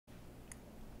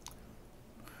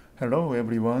Hello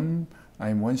everyone,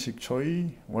 I'm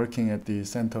Choi, working at the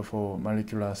Center for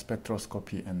Molecular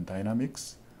Spectroscopy and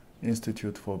Dynamics,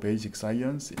 Institute for Basic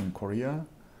Science in Korea.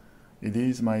 It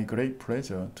is my great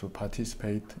pleasure to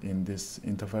participate in this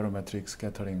interferometric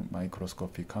scattering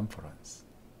microscopy conference.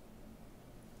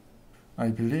 I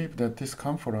believe that this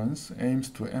conference aims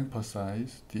to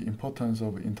emphasize the importance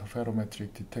of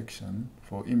interferometric detection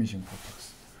for imaging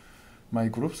purposes. My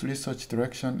group's research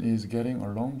direction is getting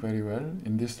along very well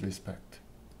in this respect.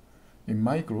 In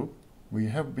my group, we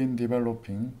have been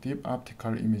developing deep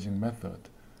optical imaging method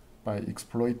by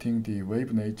exploiting the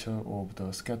wave nature of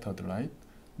the scattered light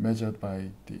measured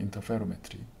by the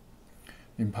interferometry.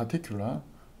 In particular,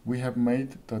 we have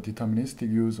made the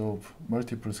deterministic use of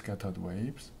multiple scattered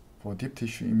waves for deep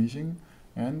tissue imaging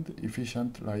and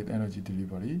efficient light energy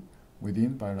delivery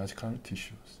within biological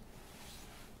tissues.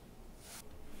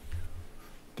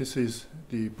 This is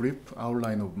the brief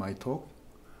outline of my talk.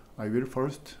 I will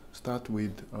first start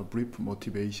with a brief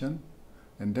motivation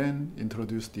and then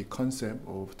introduce the concept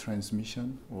of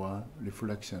transmission or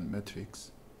reflection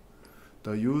metrics.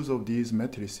 The use of these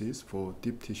matrices for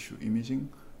deep tissue imaging,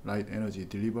 light energy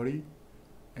delivery,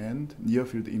 and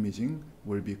near-field imaging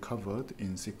will be covered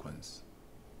in sequence.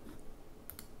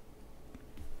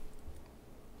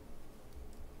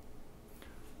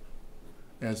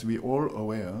 As we all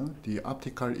aware, the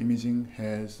optical imaging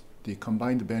has the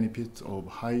combined benefits of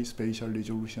high spatial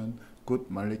resolution, good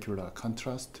molecular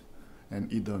contrast,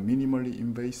 and either minimally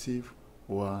invasive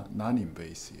or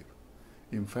non-invasive.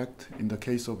 In fact, in the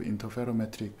case of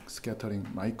interferometric scattering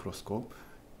microscope,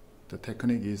 the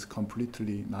technique is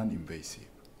completely non-invasive.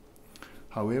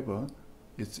 However,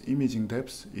 its imaging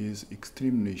depth is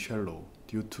extremely shallow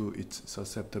due to its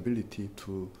susceptibility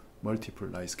to multiple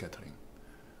light scattering.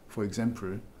 For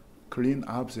example, clean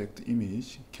object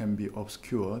image can be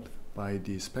obscured by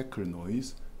the speckle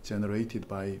noise generated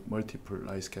by multiple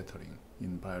light scattering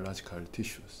in biological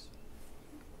tissues.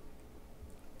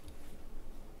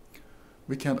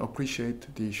 We can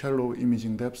appreciate the shallow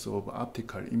imaging depth of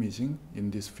optical imaging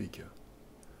in this figure.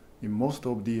 In most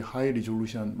of the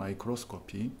high-resolution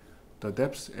microscopy, the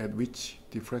depth at which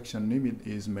diffraction limit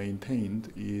is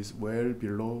maintained is well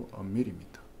below a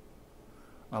millimeter.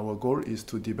 Our goal is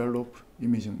to develop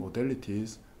imaging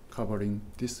modalities covering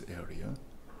this area,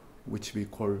 which we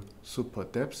call super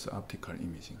depth optical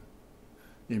imaging.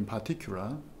 In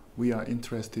particular, we are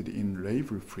interested in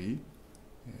label-free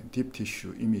deep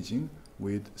tissue imaging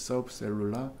with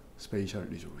subcellular spatial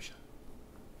resolution.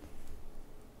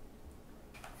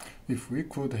 If we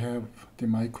could have the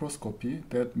microscopy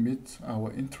that meets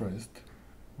our interest,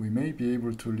 we may be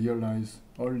able to realize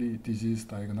early disease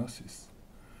diagnosis.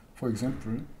 For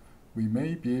example, we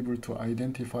may be able to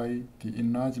identify the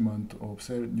enlargement of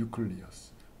cell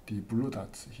nucleus, the blue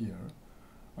dots here,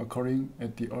 occurring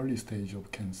at the early stage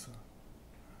of cancer.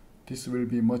 This will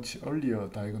be much earlier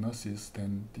diagnosis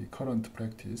than the current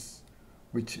practice,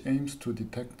 which aims to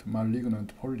detect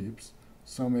malignant polyps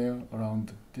somewhere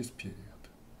around this period.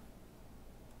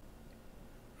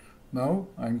 Now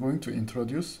I'm going to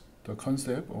introduce the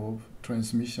concept of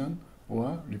transmission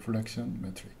or reflection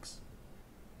metrics.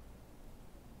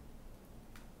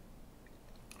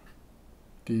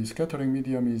 The scattering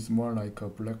medium is more like a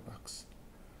black box.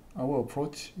 Our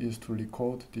approach is to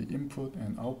record the input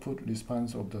and output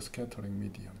response of the scattering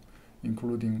medium,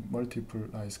 including multiple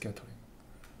light scattering.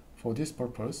 For this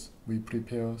purpose, we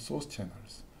prepare source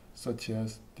channels, such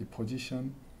as the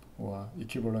position or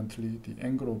equivalently the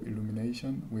angle of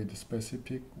illumination with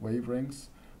specific wavelengths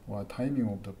or timing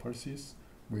of the pulses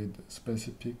with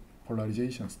specific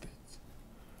polarization states.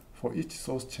 For each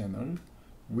source channel,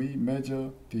 we measure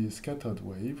the scattered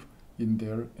wave in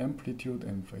their amplitude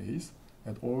and phase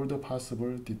at all the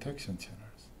possible detection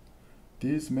channels.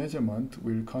 These measurements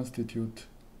will constitute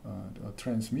a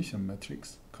transmission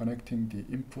matrix connecting the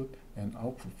input and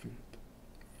output field.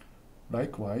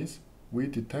 Likewise, we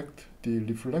detect the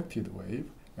reflected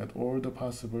wave at all the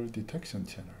possible detection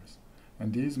channels,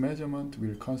 and these measurements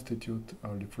will constitute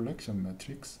a reflection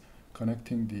matrix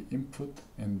connecting the input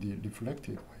and the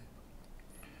reflected wave.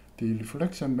 The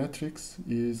reflection matrix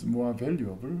is more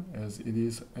valuable as it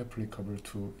is applicable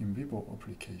to in vivo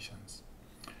applications.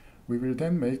 We will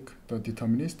then make the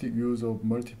deterministic use of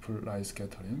multiple light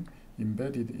scattering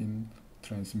embedded in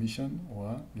transmission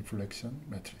or reflection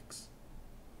matrix.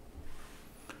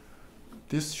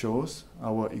 This shows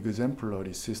our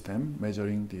exemplary system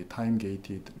measuring the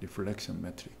time-gated reflection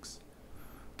matrix.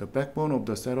 The backbone of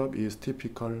the setup is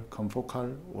typical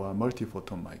confocal or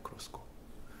multiphoton microscope.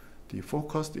 The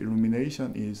focused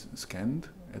illumination is scanned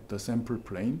at the sample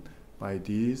plane by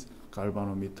these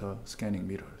galvanometer scanning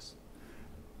mirrors.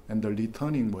 and the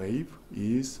returning wave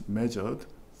is measured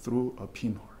through a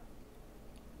pinhole.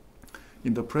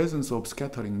 In the presence of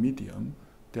scattering medium,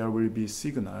 there will be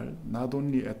signal not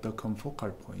only at the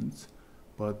confocal points,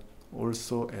 but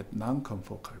also at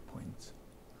non-confocal points.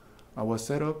 Our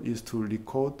setup is to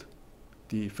record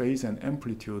the phase and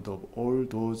amplitude of all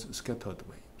those scattered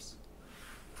waves.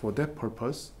 For that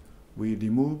purpose, we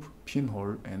remove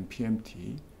pinhole and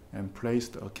PMT and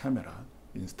placed a camera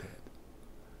instead.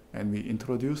 And we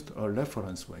introduced a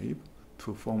reference wave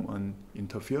to form an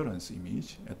interference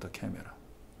image at the camera.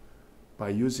 By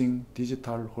using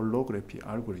digital holography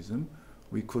algorithm,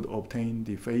 we could obtain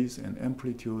the phase and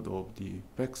amplitude of the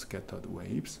backscattered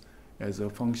waves as a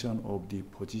function of the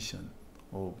position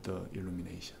of the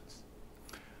illuminations.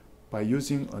 By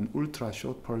using an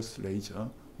ultra-short pulse laser,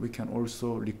 we can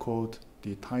also record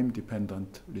the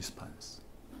time-dependent response.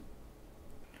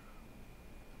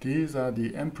 These are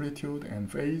the amplitude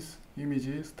and phase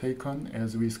images taken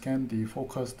as we scan the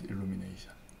focused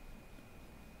illumination.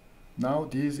 Now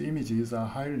these images are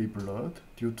highly blurred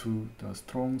due to the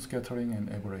strong scattering and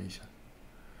aberration.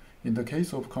 In the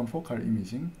case of confocal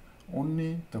imaging,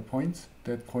 only the points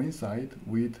that coincide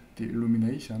with the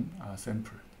illumination are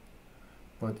sampled.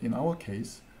 But in our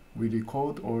case, we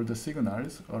record all the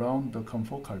signals around the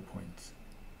confocal points.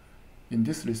 In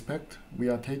this respect, we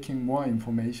are taking more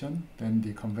information than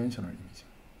the conventional imaging.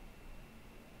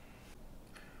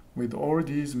 With all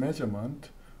these measurements,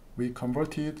 we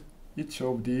converted each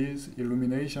of these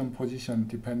illumination position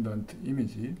dependent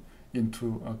images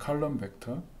into a column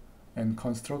vector and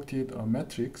constructed a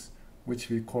matrix which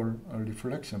we call a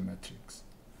reflection matrix.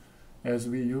 As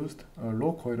we used a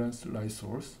low coherence light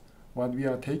source, what we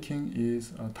are taking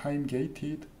is a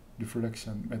time-gated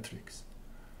reflection matrix.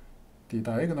 The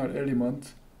diagonal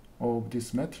elements of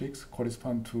this matrix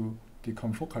correspond to the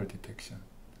confocal detection.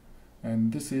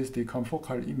 And this is the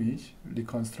confocal image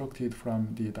reconstructed from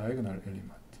the diagonal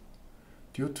element.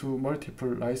 Due to multiple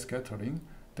light scattering,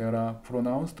 there are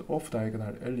pronounced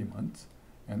off-diagonal elements,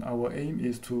 and our aim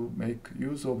is to make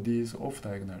use of these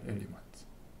off-diagonal elements.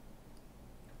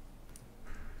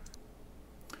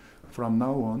 From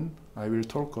now on, I will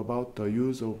talk about the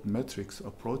use of matrix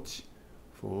approach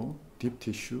for deep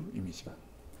tissue imaging.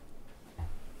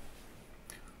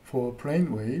 For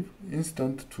plane wave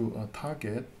incident to a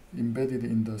target embedded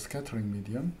in the scattering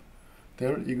medium,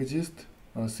 there exists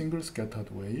a single scattered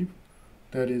wave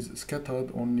that is scattered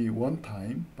only one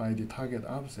time by the target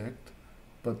object,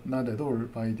 but not at all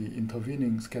by the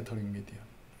intervening scattering medium.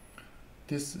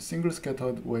 This single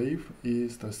scattered wave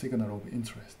is the signal of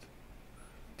interest.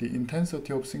 The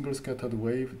intensity of single scattered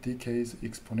wave decays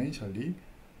exponentially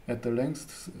at the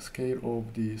length scale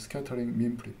of the scattering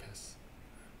mean prepass.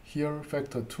 Here,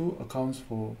 factor 2 accounts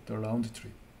for the round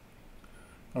trip.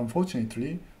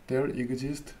 Unfortunately, there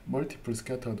exist multiple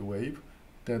scattered waves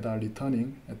that are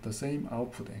returning at the same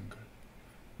output angle,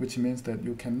 which means that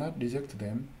you cannot reject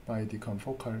them by the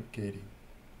confocal gating.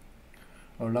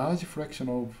 A large fraction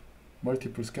of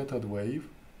multiple scattered waves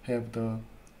have the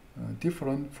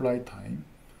different flight time,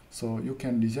 so you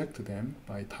can reject them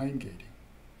by time gating.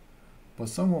 But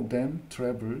some of them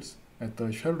travels at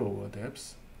the shallower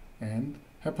depths and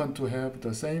happen to have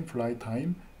the same flight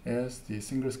time as the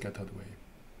single scattered wave.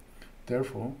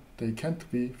 Therefore, they can't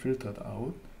be filtered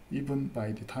out even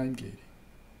by the time gating.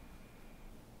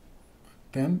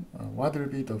 Then, what will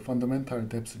be the fundamental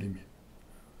depth limit?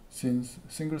 Since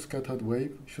single scattered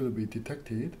wave should be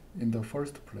detected in the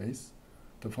first place,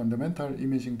 the fundamental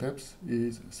imaging depth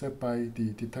is set by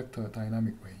the detector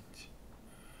dynamic range.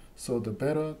 So the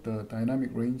better the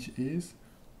dynamic range is,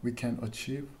 we can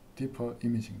achieve deeper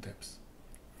imaging depths.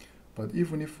 But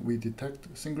even if we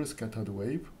detect single scattered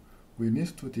wave, we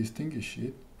need to distinguish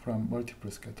it from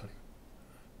multiple scattering.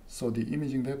 So the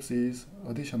imaging depth is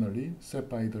additionally set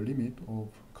by the limit of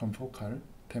confocal,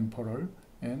 temporal,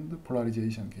 and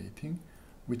polarization gating,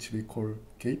 which we call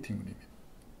gating limit.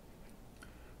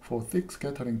 For thick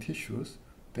scattering tissues,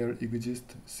 there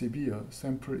exist severe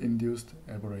sample-induced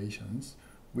aberrations,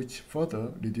 which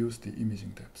further reduce the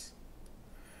imaging depth.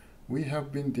 We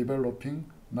have been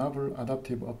developing novel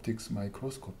adaptive optics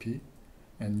microscopy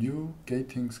and new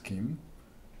gating scheme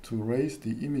to raise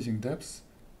the imaging depth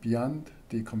beyond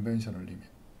the conventional limit.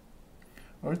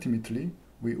 Ultimately,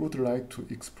 we would like to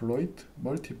exploit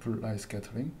multiple light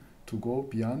scattering to go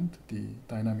beyond the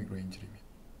dynamic range limit.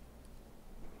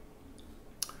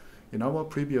 In our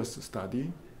previous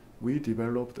study, we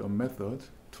developed a method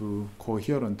to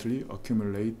coherently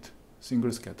accumulate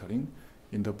single scattering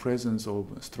in the presence of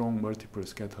strong multiple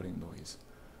scattering noise.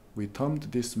 We termed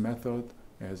this method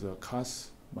as a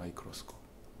CAS microscope.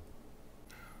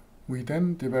 We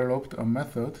then developed a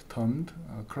method termed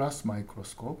class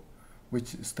microscope,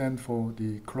 which stands for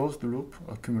the closed-loop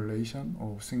accumulation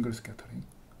of single scattering,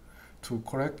 to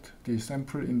correct the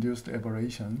sample-induced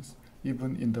aberrations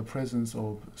even in the presence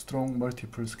of strong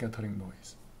multiple scattering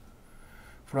noise.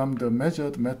 From the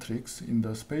measured matrix in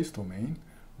the space domain,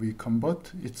 we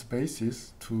convert its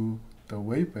basis to the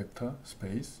wave vector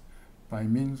space by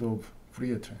means of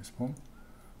Fourier transform.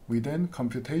 We then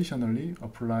computationally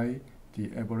apply the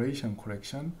aberration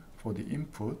correction for the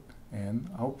input and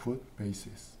output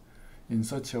basis in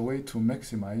such a way to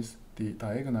maximize the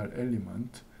diagonal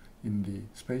element in the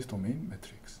space domain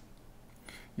matrix.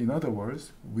 In other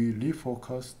words, we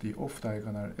refocus the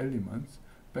off-diagonal elements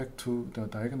back to the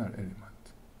diagonal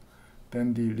element.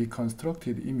 Then the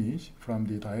reconstructed image from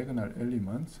the diagonal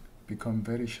elements become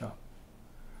very sharp.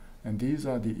 And these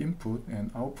are the input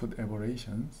and output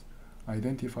aberrations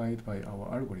identified by our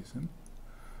algorithm.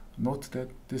 Note that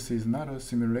this is not a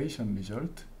simulation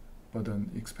result, but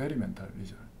an experimental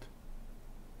result.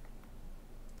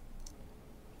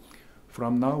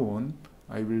 From now on,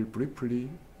 I will briefly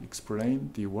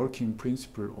explain the working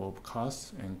principle of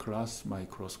CAS and class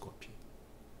microscopy.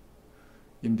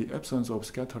 In the absence of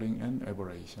scattering and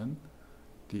aberration,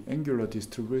 the angular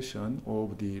distribution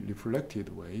of the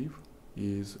reflected wave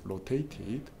is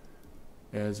rotated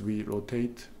as we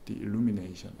rotate the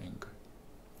illumination angle.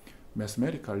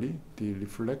 Mathematically, the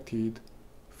reflected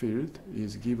field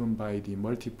is given by the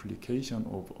multiplication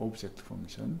of object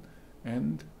function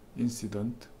and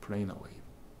incident planar wave.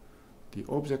 The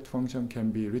object function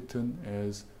can be written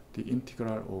as the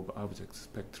integral of object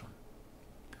spectrum.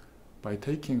 By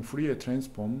taking Fourier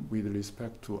transform with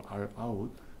respect to R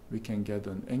out, we can get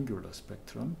an angular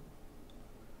spectrum,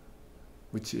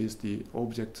 which is the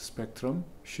object spectrum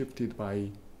shifted by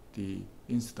the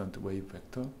incident wave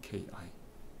vector Ki.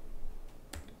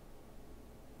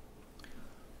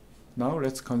 Now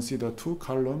let's consider two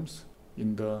columns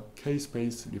in the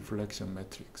K-space reflection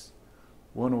matrix,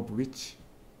 one of which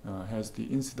has the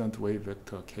incident wave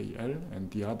vector KL and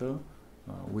the other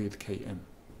with Km.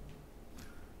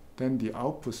 Then the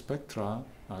output spectra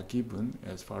are given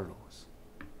as follows.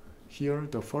 Here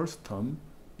the first term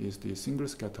is the single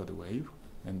scattered wave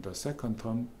and the second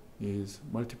term is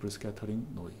multiple scattering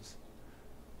noise.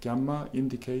 Gamma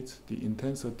indicates the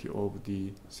intensity of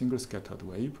the single scattered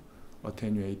wave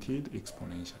attenuated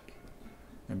exponentially,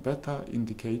 and beta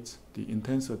indicates the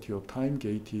intensity of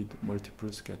time-gated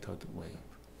multiple scattered wave.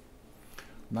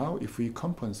 Now if we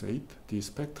compensate the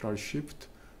spectral shift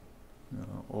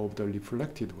of the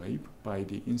reflected wave by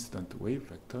the incident wave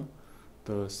vector,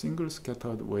 the single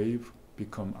scattered wave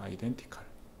become identical,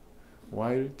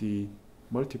 while the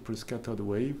multiple scattered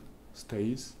wave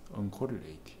stays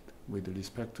uncorrelated with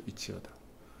respect to each other.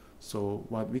 So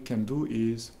what we can do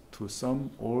is to sum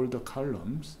all the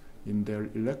columns in their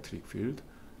electric field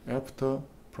after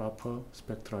proper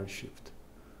spectral shift.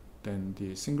 Then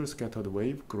the single scattered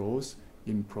wave grows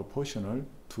in proportional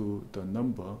to the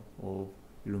number of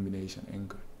illumination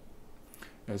angle.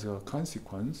 As a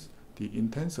consequence, the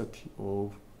intensity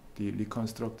of the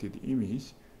reconstructed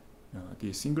image,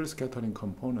 the single scattering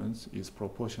components is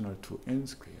proportional to n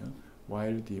square,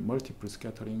 while the multiple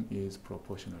scattering is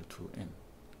proportional to n.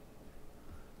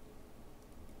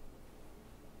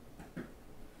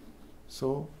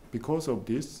 So because of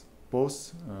this,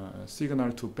 both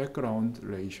signal to background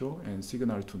ratio and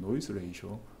signal to noise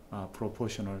ratio are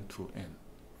proportional to n.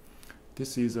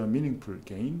 This is a meaningful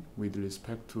gain with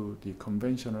respect to the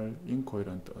conventional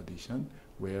incoherent addition,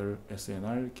 where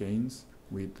SNR gains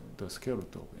with the square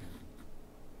root of n.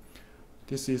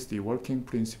 This is the working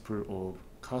principle of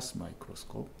CAS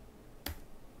microscope.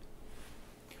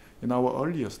 In our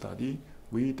earlier study,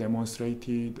 we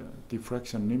demonstrated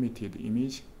diffraction limited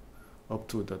image up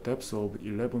to the depth of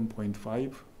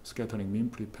 11.5 scattering mean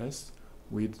free path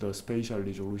with the spatial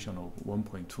resolution of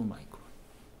 1.2 micron.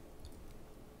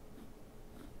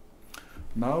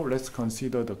 Now let's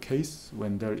consider the case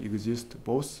when there exists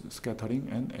both scattering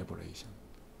and aberration.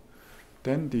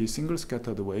 Then the single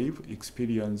scattered wave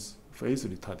experiences phase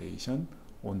retardation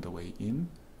on the way in,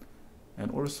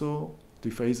 and also the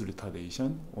phase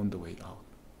retardation on the way out.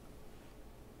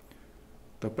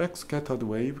 The backscattered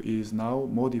wave is now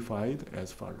modified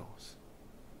as follows.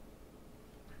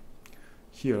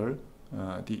 Here,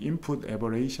 the input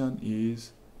aberration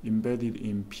is embedded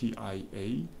in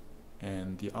PIA,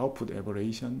 and the output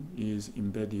aberration is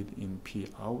embedded in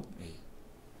Pout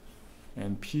A.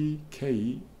 And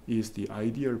Pk is the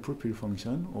ideal profile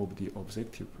function of the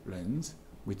objective lens,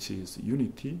 which is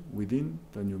unity within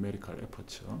the numerical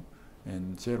aperture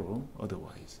and zero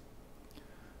otherwise.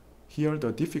 Here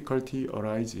the difficulty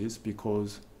arises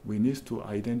because we need to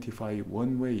identify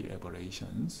one-way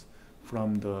aberrations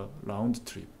from the round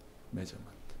trip measurement.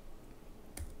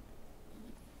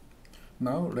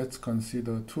 Now let's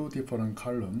consider two different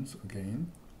columns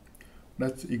again.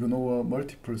 Let's ignore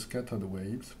multiple scattered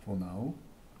waves for now.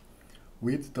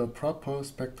 With the proper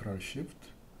spectral shift,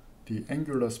 the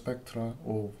angular spectra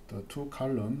of the two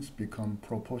columns become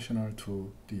proportional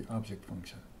to the object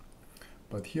function.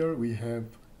 But here we have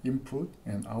input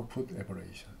and output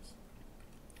aberrations.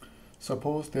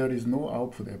 Suppose there is no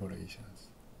output aberrations.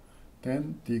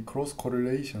 Then the cross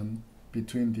correlation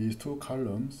between these two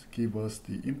columns gives us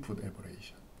the input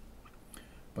aberration.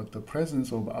 But the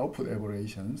presence of output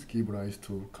aberrations gives rise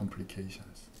to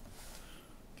complications.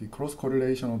 The cross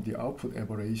correlation of the output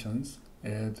aberrations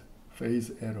add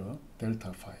phase error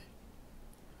delta phi.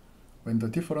 When the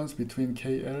difference between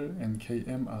KL and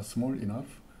KM are small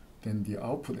enough, then the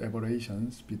output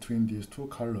aberrations between these two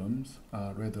columns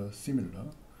are rather similar.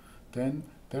 Then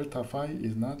delta phi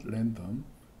is not random,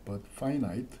 but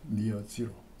finite near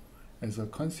zero. As a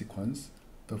consequence,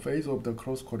 the phase of the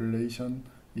cross correlation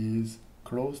is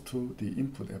close to the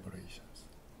input aberrations.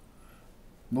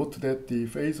 Note that the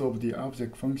phase of the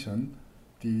object function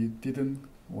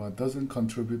doesn't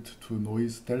contribute to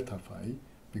noise delta phi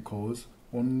because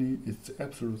only its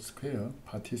absolute square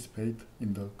participate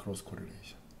in the cross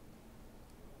correlation.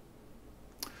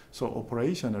 So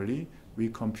operationally, we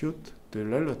compute the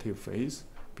relative phase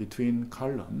between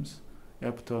columns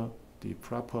after the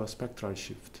proper spectral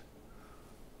shift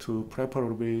to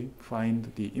preferably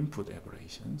find the input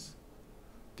aberrations.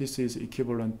 This is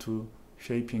equivalent to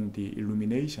shaping the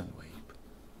illumination wave.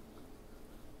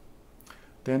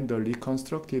 Then the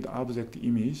reconstructed object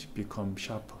image becomes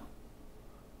sharper.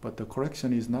 But the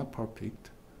correction is not perfect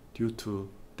due to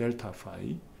delta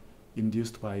phi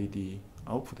induced by the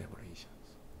output aberrations.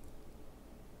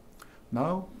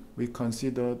 Now we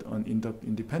considered an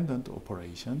independent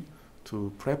operation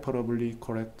to preferably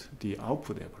correct the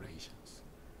output aberrations.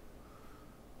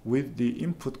 With the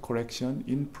input correction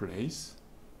in place,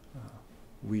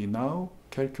 we now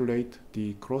calculate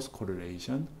the cross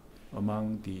correlation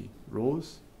among the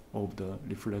rows of the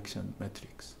reflection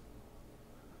matrix.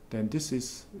 Then this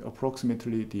is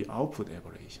approximately the output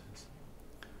aberrations.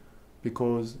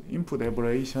 Because input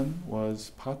aberration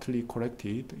was partly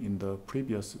corrected in the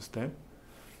previous step,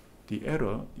 the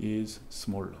error is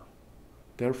smaller.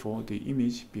 Therefore, the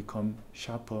image becomes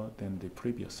sharper than the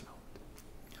previous round.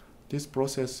 This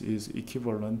process is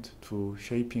equivalent to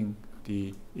shaping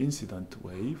the incident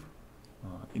wave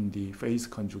in the phase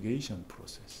conjugation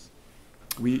process.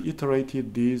 We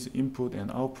iterated these input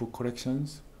and output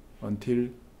corrections until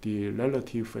the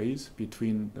relative phase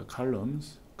between the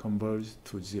columns converged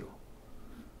to zero.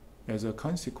 As a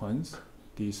consequence,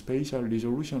 the spatial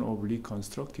resolution of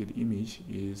reconstructed image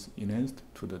is enhanced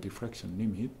to the diffraction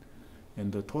limit,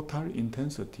 and the total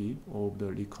intensity of the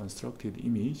reconstructed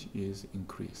image is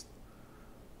increased.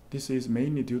 This is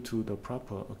mainly due to the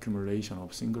proper accumulation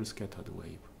of single scattered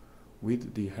wave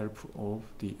with the help of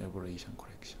the aberration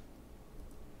correction.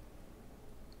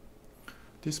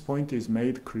 This point is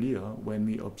made clear when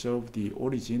we observe the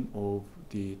origin of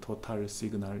the total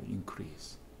signal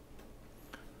increase.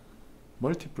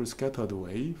 Multiple scattered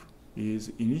wave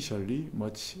is initially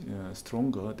much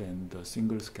stronger than the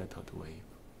single scattered wave,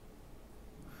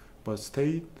 but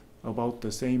stayed about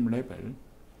the same level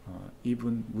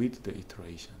even with the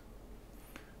iteration.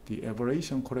 The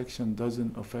aberration correction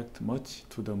doesn't affect much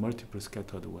to the multiple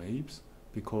scattered waves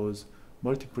because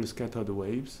multiple scattered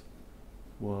waves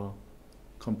were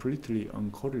completely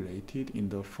uncorrelated in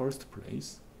the first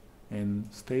place and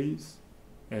stays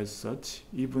as such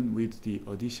even with the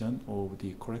addition of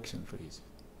the correction phase.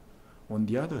 On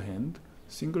the other hand,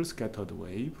 single scattered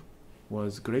wave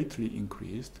was greatly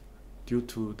increased due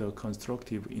to the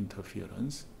constructive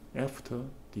interference after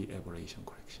the aberration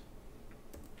correction.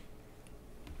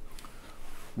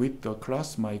 With the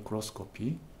class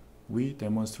microscopy, we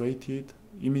demonstrated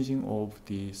imaging of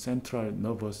the central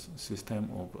nervous system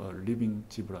of a living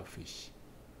zebrafish.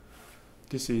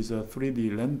 This is a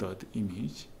 3D rendered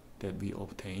image that we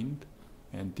obtained,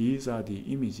 and these are the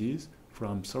images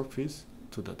from surface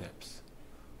to the depths.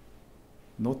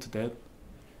 Note that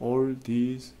all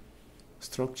these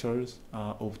structures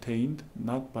are obtained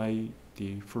not by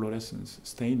the fluorescence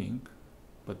staining,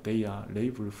 but they are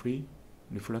label-free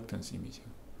reflectance imaging.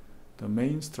 The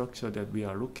main structure that we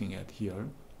are looking at here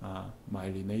are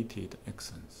myelinated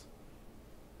axons.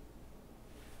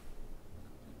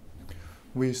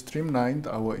 We streamlined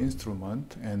our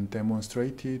instrument and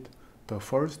demonstrated the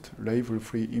first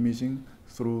label-free imaging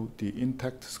through the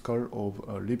intact skull of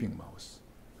a living mouse.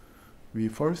 We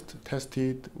first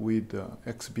tested with the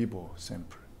ex vivo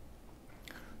sample.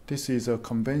 This is a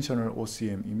conventional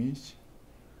OCM image,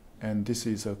 and this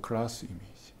is a class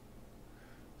image.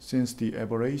 Since the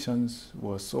aberrations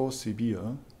were so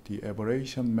severe, the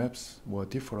aberration maps were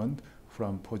different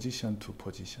from position to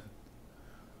position.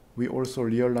 We also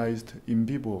realized in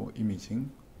vivo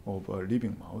imaging of a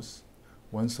living mouse.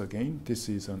 Once again, this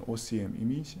is an OCM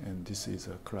image and this is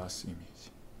a class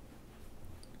image.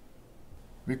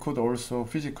 We could also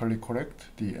physically correct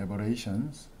the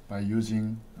aberrations by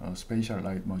using a spatial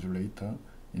light modulator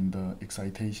in the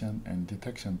excitation and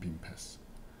detection beam path.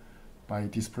 By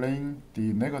displaying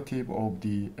the negative of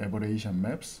the aberration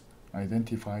maps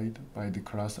identified by the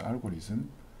class algorithm,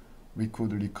 we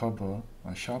could recover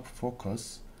a sharp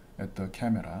focus at the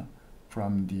camera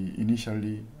from the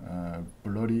initially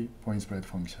blurry point spread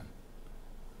function.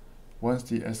 Once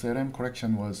the SLM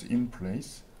correction was in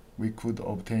place, we could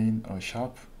obtain a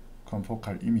sharp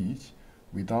confocal image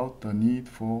without the need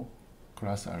for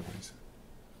class algorithm.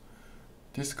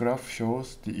 This graph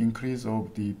shows the increase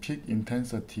of the peak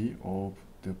intensity of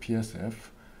the PSF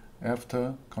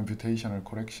after computational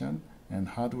correction and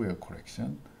hardware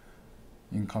correction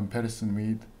in comparison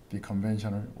with the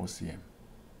conventional OCM.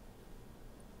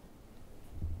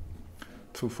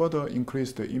 To further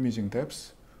increase the imaging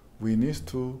depth, we need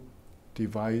to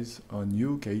devise a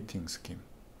new gating scheme.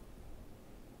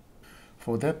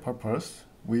 For that purpose,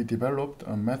 we developed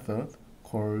a method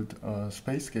called a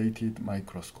space-gated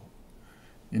microscope.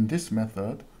 In this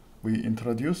method, we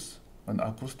introduce an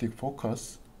acoustic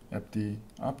focus at the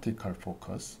optical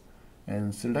focus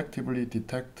and selectively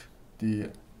detect the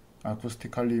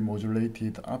acoustically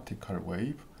modulated optical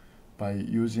wave by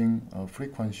using a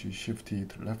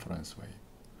frequency-shifted reference wave.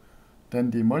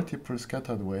 Then the multiple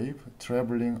scattered wave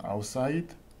traveling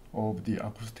outside of the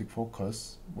acoustic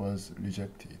focus was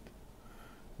rejected.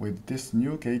 With this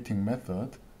new gating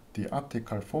method, the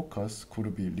optical focus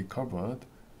could be recovered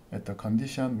at the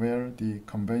condition where the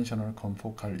conventional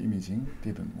confocal imaging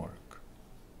didn't work.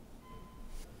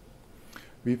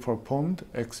 We performed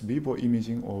ex vivo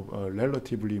imaging of a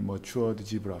relatively matured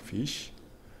zebrafish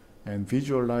and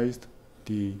visualized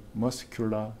the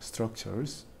muscular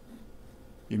structures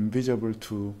invisible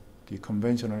to the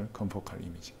conventional confocal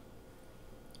imaging.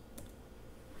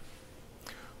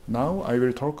 Now I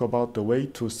will talk about the way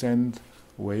to send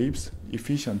waves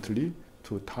efficiently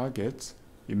to targets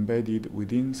embedded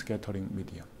within scattering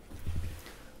medium.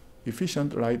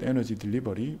 Efficient light energy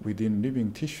delivery within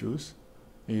living tissues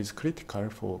is critical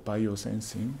for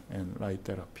biosensing and light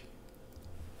therapy.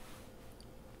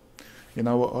 In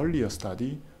our earlier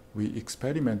study, we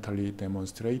experimentally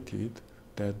demonstrated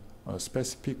that a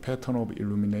specific pattern of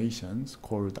illuminations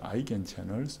called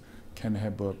eigenchannels can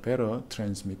have a better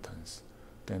transmittance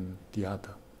than the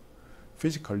other.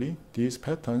 Physically, these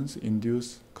patterns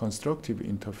induce constructive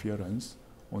interference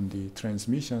on the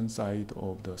transmission side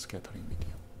of the scattering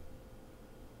medium.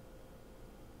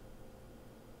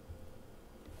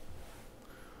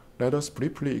 Let us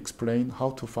briefly explain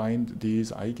how to find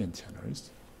these eigenchannels.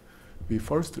 We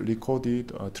first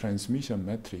recorded a transmission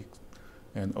matrix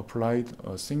and applied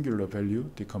a singular value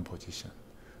decomposition.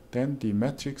 Then the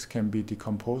matrix can be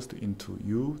decomposed into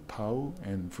U, tau,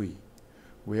 and V,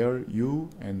 where U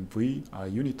and V are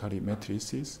unitary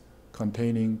matrices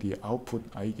containing the output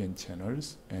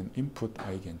eigenchannels and input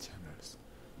eigenchannels,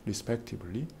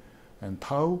 respectively, and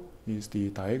tau is the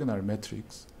diagonal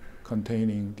matrix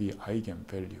containing the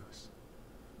eigenvalues.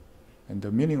 And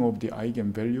the meaning of the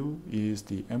eigenvalue is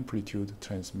the amplitude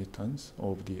transmittance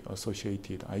of the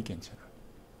associated eigenchannel.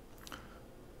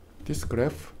 This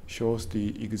graph shows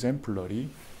the exemplary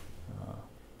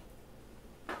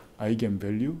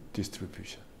eigenvalue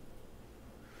distribution.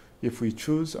 If we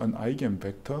choose an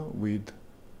eigenvector with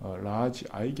a large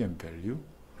eigenvalue,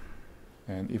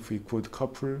 and if we could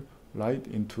couple light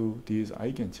into these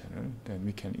eigenchannels, then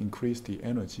we can increase the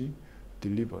energy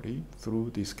delivery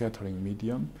through the scattering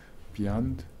medium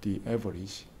beyond the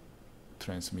average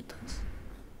transmittance.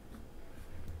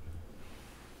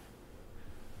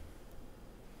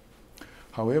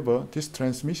 However, this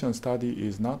transmission study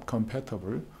is not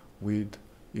compatible with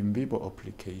in vivo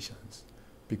applications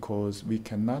because we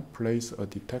cannot place a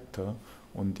detector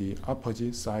on the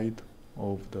opposite side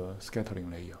of the scattering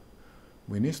layer.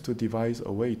 We need to devise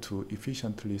a way to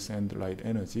efficiently send light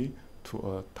energy to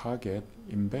a target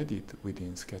embedded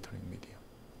within scattering medium.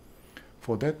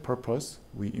 For that purpose,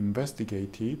 we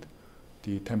investigated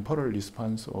the temporal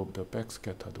response of the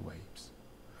backscattered waves.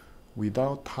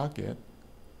 Without target,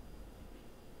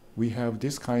 we have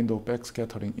this kind of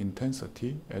backscattering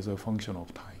intensity as a function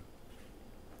of time.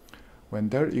 When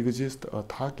there exists a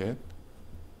target,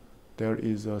 there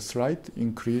is a slight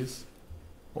increase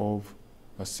of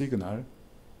a signal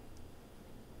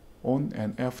on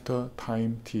and after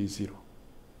time t0.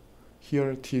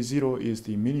 Here t0 is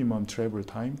the minimum travel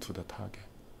time to the target.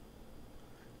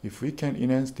 If we can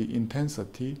enhance the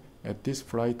intensity at this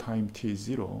flight time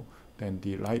t0, then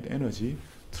the light energy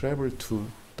travel to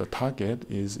the target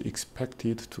is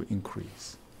expected to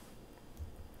increase.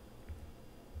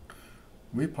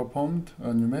 We performed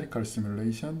a numerical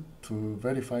simulation to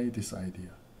verify this idea.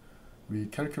 We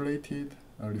calculated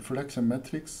a reflection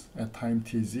matrix at time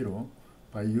t0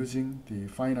 by using the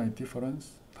finite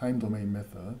difference time domain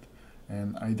method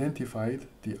and identified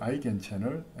the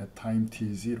eigenchannel at time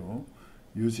t0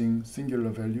 using singular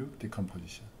value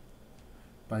decomposition.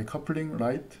 By coupling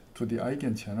light to the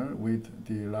eigenchannel with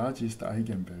the largest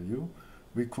eigenvalue,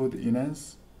 we could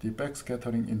enhance the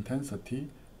backscattering intensity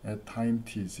at time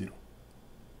t0.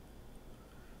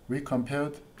 We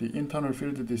compared the internal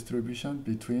field distribution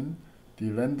between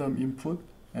the random input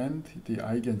and the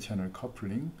eigenchannel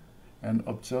coupling and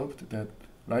observed that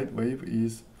light wave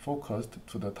is focused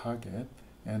to the target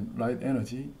and light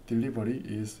energy delivery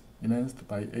is enhanced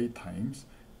by 8 times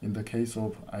in the case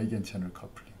of eigenchannel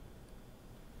coupling.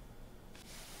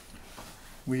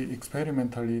 We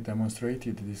experimentally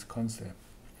demonstrated this concept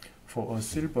for a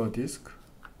silver disk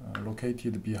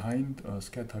located behind a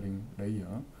scattering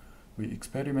layer. We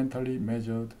experimentally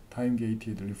measured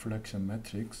time-gated reflection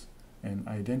matrix and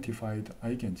identified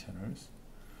eigenchannels.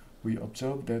 We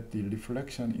observed that the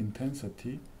reflection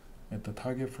intensity at the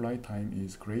target flight time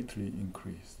is greatly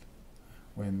increased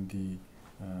when the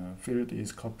field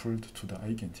is coupled to the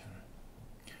eigenchannel.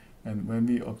 And when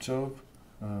we observe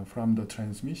from the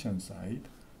transmission side,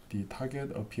 the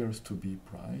target appears to be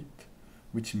bright,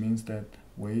 which means that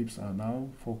waves are now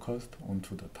focused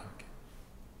onto the target.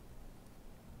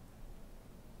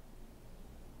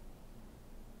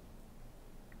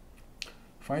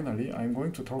 Finally, I'm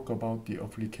going to talk about the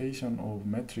application of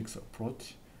matrix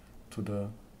approach to the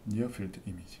near-field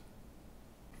image.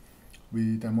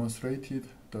 We demonstrated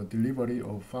the delivery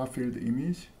of far-field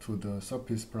image to the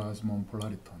surface plasmon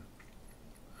polariton.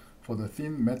 For the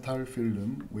thin metal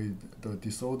film with the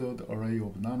disordered array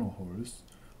of nanoholes,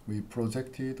 we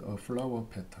projected a flower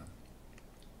pattern.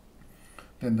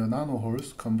 Then the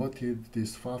nanoholes converted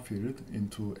this far field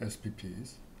into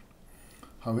SPPs.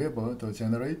 However, the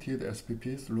generated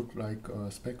SPPs look like a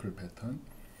speckle pattern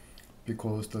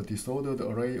because the disordered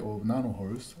array of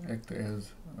nanoholes act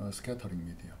as a scattering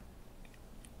medium.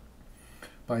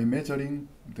 By measuring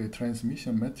the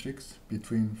transmission matrix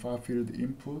between far-field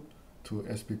input to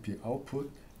SPP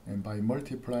output and by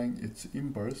multiplying its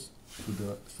inverse to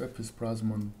the surface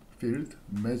plasmon field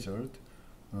measured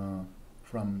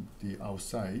from the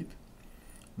outside,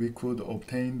 we could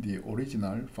obtain the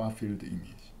original far-field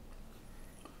image.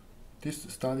 This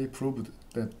study proved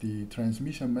that the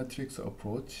transmission matrix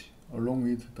approach, along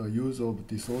with the use of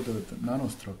disordered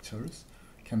nanostructures,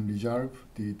 can resolve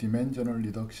the dimensional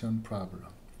reduction problem.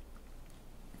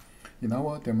 In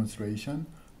our demonstration,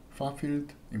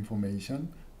 far-field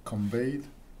information conveyed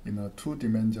in a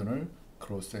two-dimensional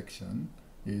cross-section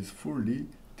is fully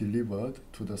delivered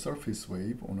to the surface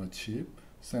wave on a chip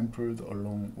sampled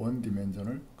along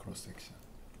one-dimensional cross-section.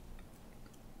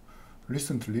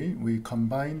 Recently, we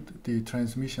combined the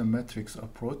transmission matrix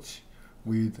approach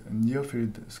with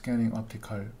near-field scanning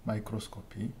optical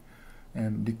microscopy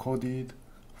and recorded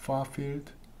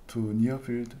far-field to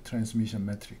near-field transmission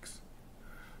matrix.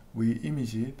 We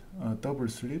imaged a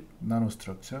double-slit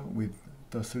nanostructure with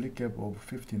the slit gap of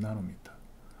 50 nanometer.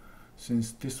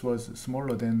 Since this was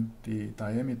smaller than the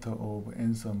diameter of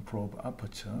Anson probe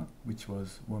aperture, which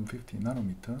was 150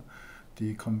 nanometer,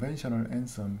 the conventional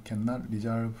Anson cannot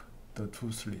resolve the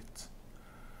two slits.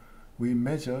 We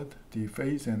measured the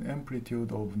phase and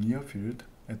amplitude of near field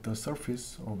at the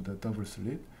surface of the double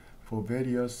slit for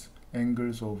various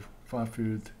angles of far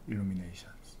field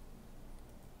illuminations.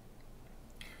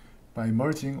 By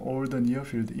merging all the near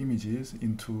field images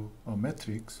into a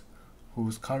matrix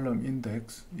whose column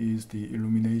index is the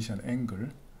illumination angle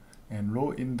and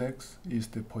row index is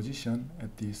the position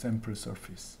at the sample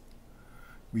surface,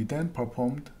 we then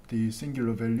performed the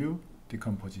singular value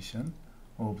decomposition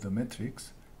of the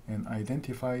matrix and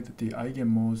identified the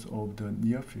eigenmodes of the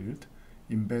near field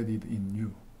embedded in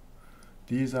U.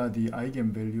 These are the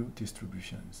eigenvalue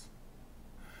distributions.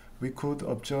 We could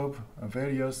observe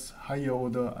various higher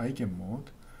order eigenmode,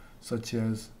 such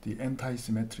as the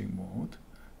anti-symmetric mode,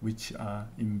 which are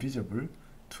invisible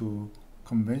to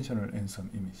conventional Anson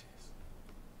images.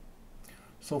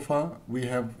 So far, we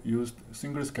have used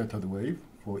single scattered wave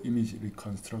for image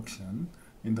reconstruction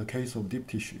in the case of deep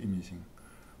tissue imaging.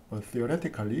 But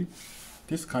theoretically,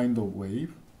 this kind of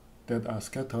wave that are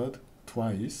scattered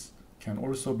twice can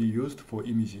also be used for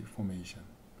image formation.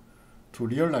 To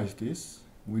realize this,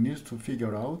 we need to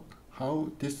figure out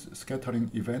how this scattering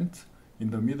event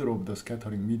in the middle of the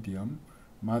scattering medium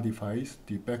modifies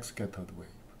the backscattered wave.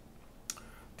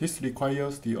 This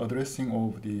requires the addressing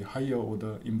of the higher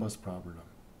order inverse problem.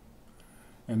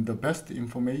 And the best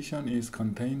information is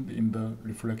contained in the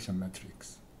reflection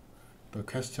matrix. The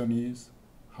question is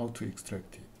how to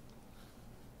extract it.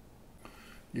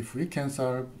 If we can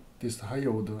solve this higher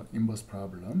order inverse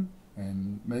problem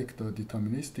and make the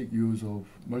deterministic use of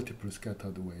multiple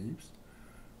scattered waves,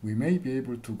 we may be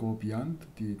able to go beyond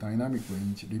the dynamic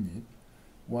range limit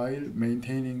while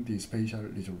maintaining the spatial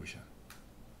resolution.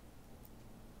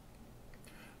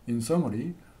 In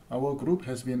summary, our group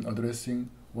has been addressing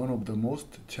one of the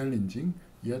most challenging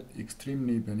yet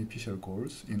extremely beneficial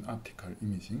goals in optical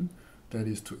imaging, that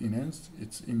is to enhance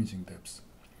its imaging depth.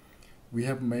 We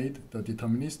have made the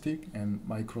deterministic and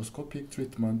microscopic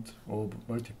treatment of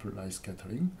multiple light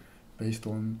scattering based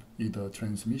on either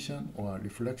transmission or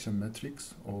reflection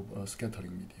matrix of a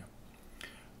scattering medium.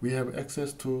 We have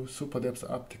access to super depth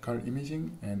optical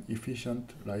imaging and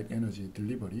efficient light energy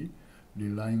delivery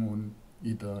relying on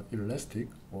either elastic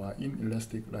or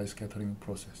inelastic light scattering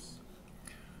process.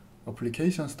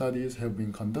 Application studies have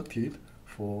been conducted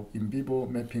for in vivo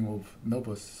mapping of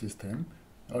nervous system,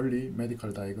 early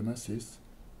medical diagnosis,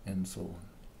 and so on.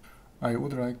 I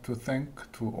would like to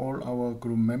thank to all our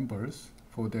group members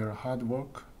for their hard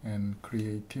work and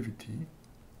creativity.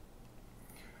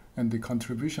 And the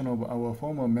contribution of our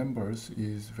former members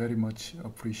is very much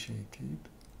appreciated.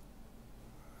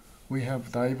 We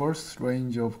have diverse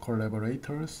range of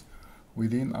collaborators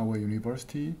within our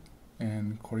university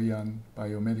and Korean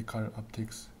biomedical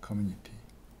optics community.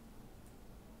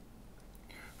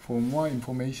 For more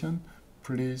information,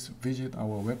 please visit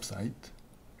our website.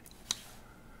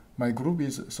 My group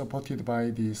is supported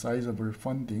by the sizable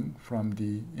funding from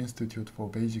the Institute for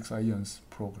Basic Science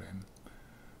program.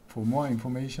 For more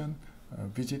information,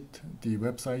 visit the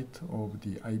website of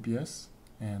the IBS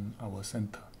and our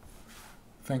center.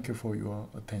 Thank you for your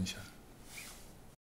attention.